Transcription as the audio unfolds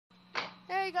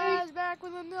Hey guys, back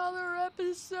with another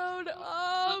episode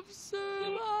of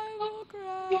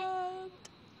SurvivalCraft.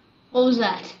 What was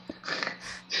that?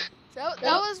 That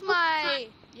was my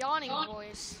yawning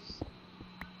voice.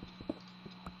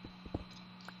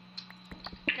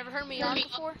 Never heard me yawn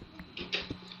before?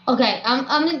 Okay,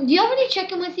 do you have any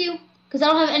chicken with you? Because I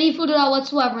don't have any food at all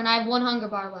whatsoever, and I have 1 hunger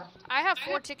bar left. I have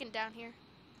 4 chicken down here.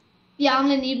 Yeah, I'm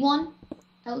gonna need 1,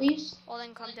 at least. Well,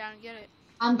 then come down and get it.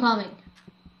 I'm coming.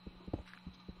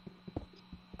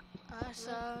 I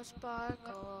saw a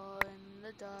sparkle in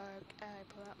the dark. I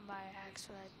put up my axe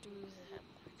right through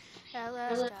the at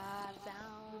last I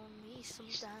found me some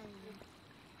diamond.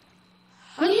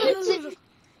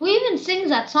 Who even sings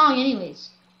that song anyways?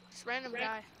 This random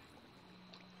guy.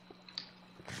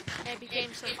 It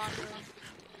became so popular.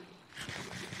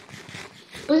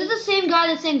 Was it the same guy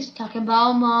that sings talking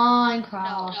about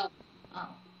Minecraft? No. Oh.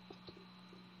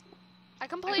 I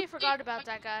completely forgot about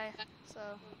that guy,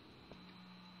 so.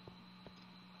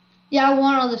 Yeah, I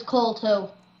want all this coal too.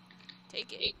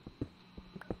 Take it.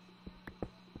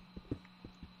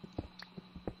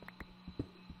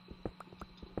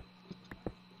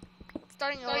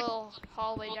 Starting a little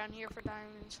hallway down here for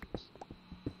diamonds.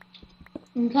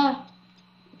 Okay.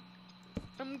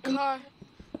 Okay.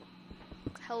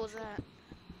 Hell was that?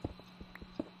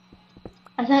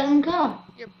 I said okay.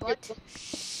 Your butt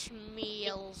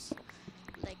smells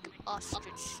like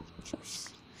ostrich juice.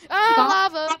 Ah,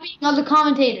 lava! No, the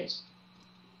commentators.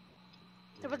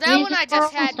 But that one I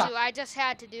just had to. I just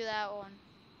had to do that one.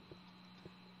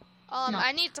 No.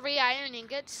 I need 3 iron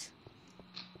ingots.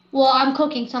 Well, I'm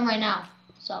cooking some right now,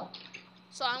 so.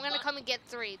 So I'm gonna come and get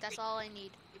 3. That's all I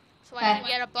need. So I can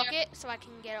get a bucket. So I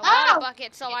can get a water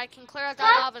bucket. So I can clear out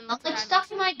that lava and look. I'm stuck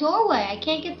in my doorway. I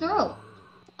can't get through.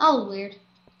 Oh, weird.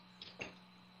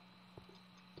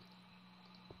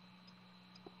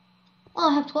 Oh,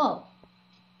 I have 12.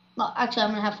 Well, actually,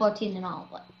 I'm gonna have 14 in all,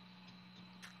 but.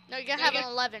 No, you're gonna have an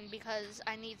 11 because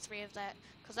I need 3 of that.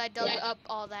 Because I dug up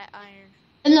all that iron.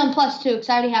 And then plus 2, because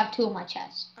I already have 2 in my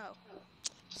chest. Oh.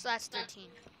 So that's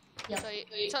 13. Yep.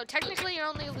 So technically you're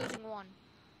only losing 1.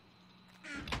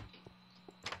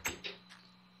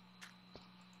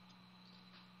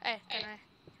 Hey, can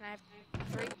I have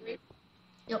 3?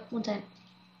 Yep, 1 time.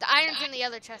 The iron's in the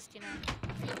other chest, you know.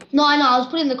 No, I know. I was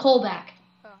putting the coal back.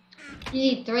 Oh. You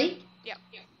need 3? Yep.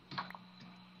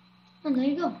 Oh, there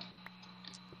you go.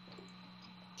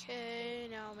 Okay,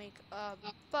 now make a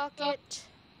bucket.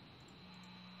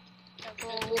 Go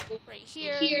right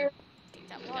here. Take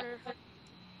that water.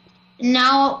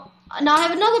 Now I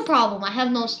have another problem. I have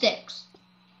no sticks.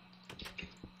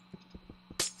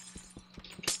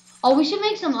 Oh, we should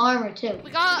make some armor too. We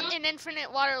got an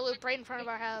infinite water loop right in front of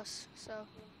our house, so.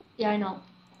 Yeah, I know.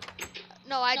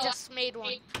 No, I just made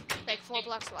one, like 4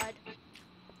 blocks wide.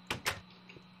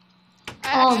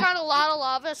 I found a lot of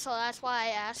lava, so that's why I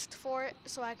asked for it,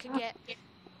 so I could get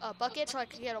a bucket, so I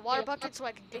could get a water bucket, so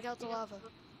I could dig out the lava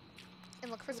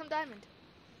and look for some diamond.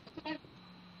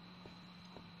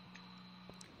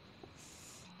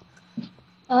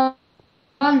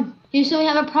 You say we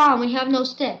have a problem. We have no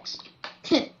sticks.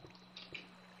 Hey,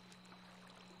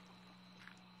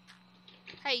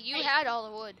 you had all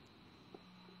the wood.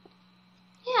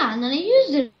 Yeah, and then I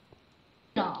used it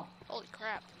all. Holy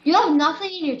crap. You have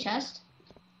nothing in your chest?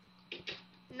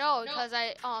 No, because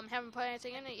I haven't put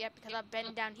anything in it yet because I've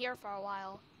been down here for a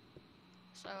while.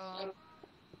 So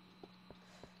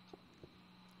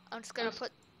I'm just gonna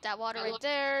put that water right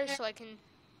there so I can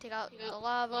take out the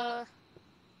lava.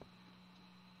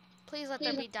 Please let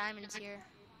there be diamonds here,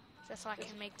 just so I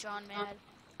can make John mad.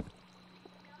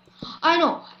 I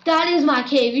know. That is my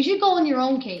cave. You should go in your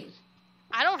own cave.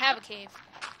 I don't have a cave.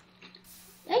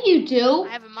 Yeah, you do. I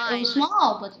have a mine. It's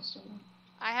small, but it's still.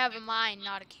 I have a mine,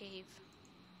 not a cave.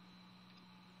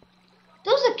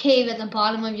 There's a cave at the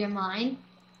bottom of your mine.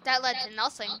 That led to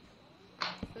nothing.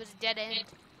 It was a dead end.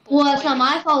 Well, it's not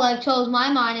my fault. I chose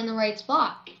my mine in the right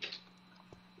spot.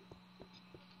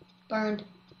 Burned.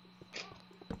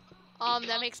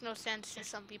 That makes no sense to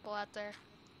some people out there.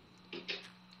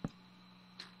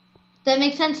 That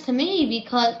makes sense to me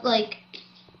because, like,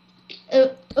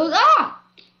 it was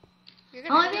You're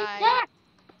gonna die. That?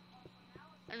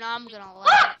 And I'm gonna live.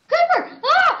 Ah! Creeper!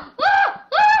 Ah! Ah!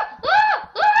 Ah! Ah!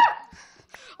 Ah!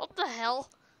 What the hell?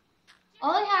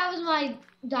 All I have is my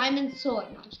diamond sword.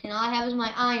 No, I'm just kidding. All I have is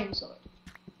my iron sword.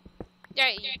 Yeah,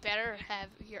 you better have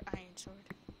your iron sword.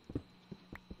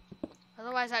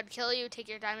 Otherwise, I'd kill you, take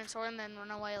your diamond sword, and then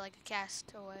run away like a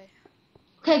castaway.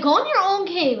 Okay, go in your own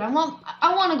cave. I want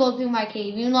to go through my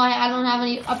cave, even though I don't have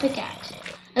a pickaxe.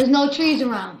 There's no trees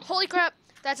around. Holy crap!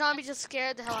 That zombie just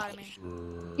scared the hell out of me.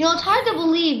 You know, it's hard to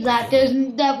believe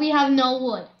that we have no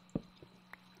wood.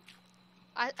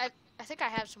 I think I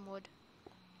have some wood.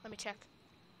 Let me check.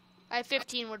 I have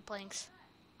 15 wood planks.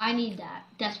 I need that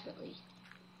desperately.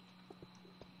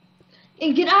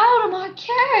 And get out of my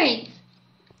cave!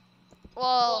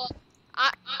 Well,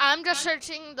 I'm just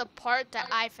searching the part that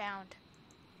I found.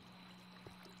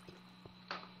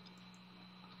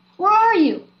 Where are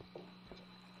you?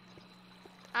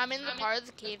 I'm in the part of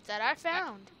the cave that I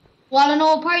found. Well, I don't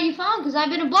know what part you found because I've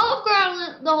been above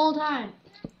ground the whole time.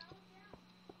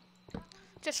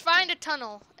 Just find a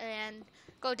tunnel and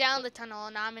go down the tunnel,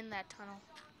 and I'm in that tunnel.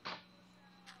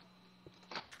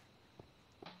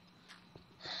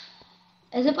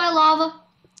 Is it by lava?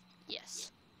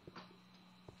 Yes.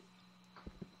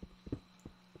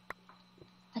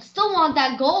 I still want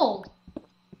that gold.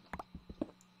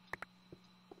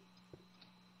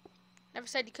 Never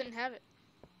said you couldn't have it.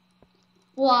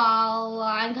 Well,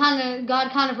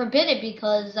 God kind of forbid it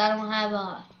because I don't have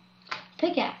a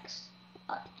pickaxe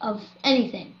of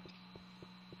anything.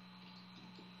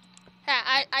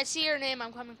 Hey, I see your name.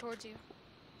 I'm coming towards you.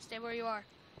 Stay where you are.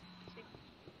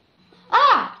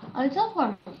 Ah! I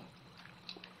teleported.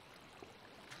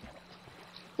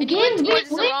 The game's towards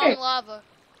the wrong weird. lava.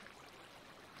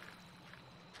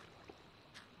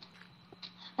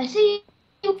 I see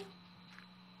you.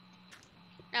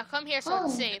 Now come here so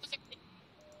it's safe.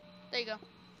 There you go.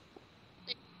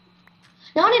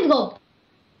 Now I need to go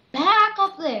back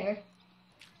up there.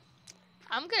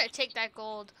 I'm gonna take that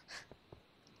gold.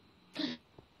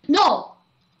 No!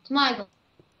 It's my gold.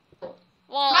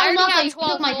 Well, Bad I enough already that have you took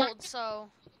 12 my gold, so...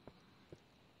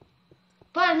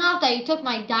 Bad enough that you took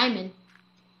my diamond.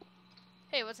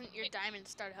 Hey, it wasn't your diamond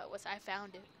to start out with. I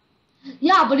found it.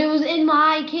 Yeah, but it was in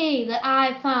my cave that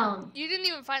I found. You didn't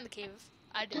even find the cave.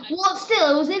 I did. Well,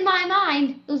 still, it was in my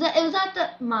mind. It was at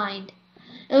the mind.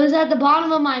 It was at the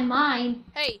bottom of my mind.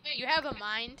 Hey, you have a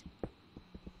mind?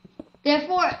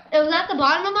 Therefore, it was at the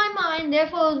bottom of my mind.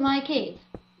 Therefore, it was my cave.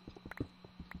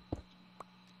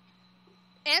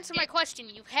 Answer my question.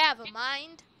 You have a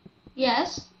mind?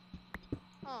 Yes.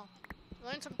 Oh,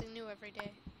 learn something new every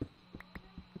day.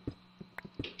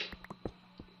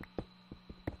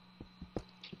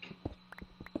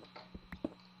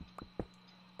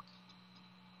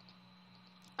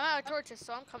 I'm out of torches,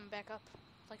 so I'm coming back up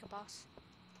like a boss.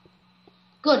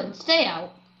 Good, and stay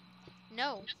out.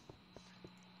 No.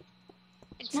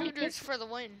 Intruders for the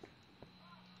win.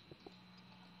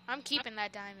 I'm keeping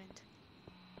that diamond.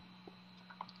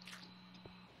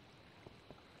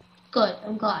 Good,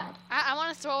 I'm glad. I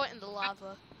want to throw it in the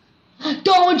lava.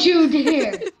 Don't you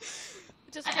dare!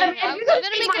 Just kidding. I'm gonna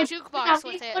make a jukebox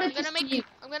with it.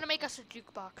 I'm gonna make us a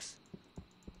jukebox.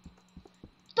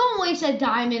 Don't waste a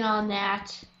diamond on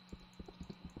that.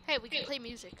 Hey, we can play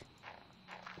music.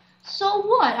 So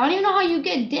what? I don't even know how you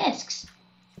get discs.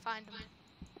 Find them.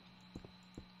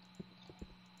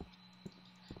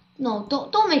 No,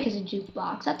 don't make us a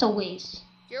jukebox. That's a waste.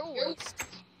 You're a waste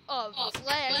of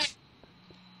flesh.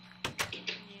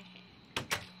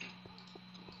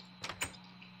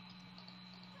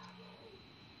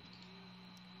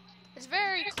 It's a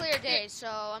very clear day, so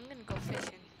I'm gonna go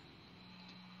fishing.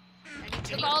 And you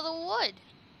took all the wood,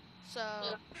 so...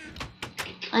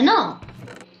 I know.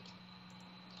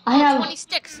 I have 20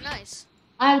 sticks, nice.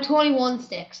 I have 21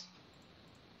 sticks.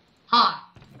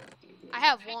 Ha. I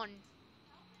have one.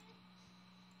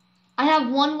 I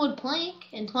have 1 wood plank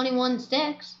and 21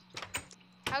 sticks.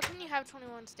 How can you have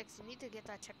 21 sticks? You need to get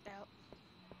that checked out.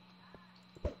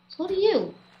 So do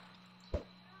you.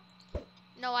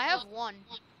 No, I have 1.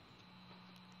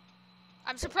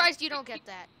 I'm surprised you don't get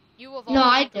that. You of all No,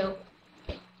 I people.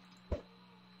 do.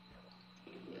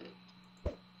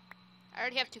 I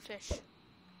already have 2 fish.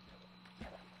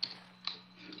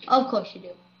 Of course you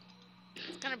do.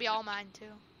 It's gonna be all mine too.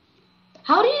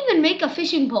 How do you even make a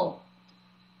fishing pole?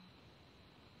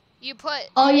 You put...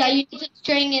 Oh yeah, you need some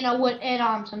string and a wood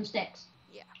and some sticks.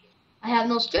 Yeah. I have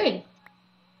no string.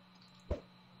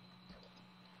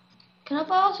 Can I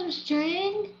borrow some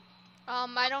string?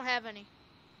 I don't have any.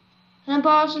 Can I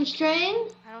borrow some string?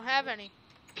 I don't have any.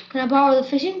 Can I borrow the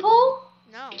fishing pole?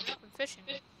 No, I'm fishing.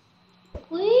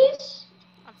 Please?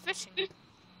 I'm fishing.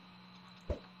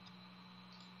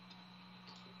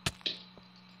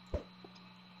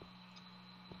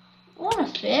 I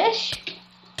want to fish.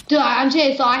 Dude, I'm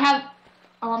serious. So I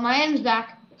want my items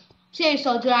back. Serious,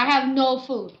 so dude, I have no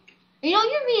food. You know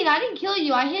you're mean. I didn't kill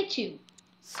you. I hit you.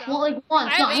 So, Well, like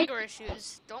once. I No, have anger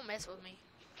issues. Don't mess with me.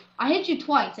 I hit you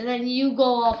twice, and then you go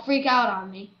all freak out on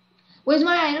me. Where's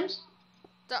my items?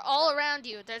 They're all around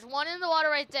you. There's 1 in the water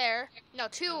right there. No,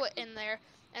 2 in there.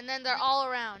 And then they're all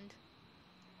around.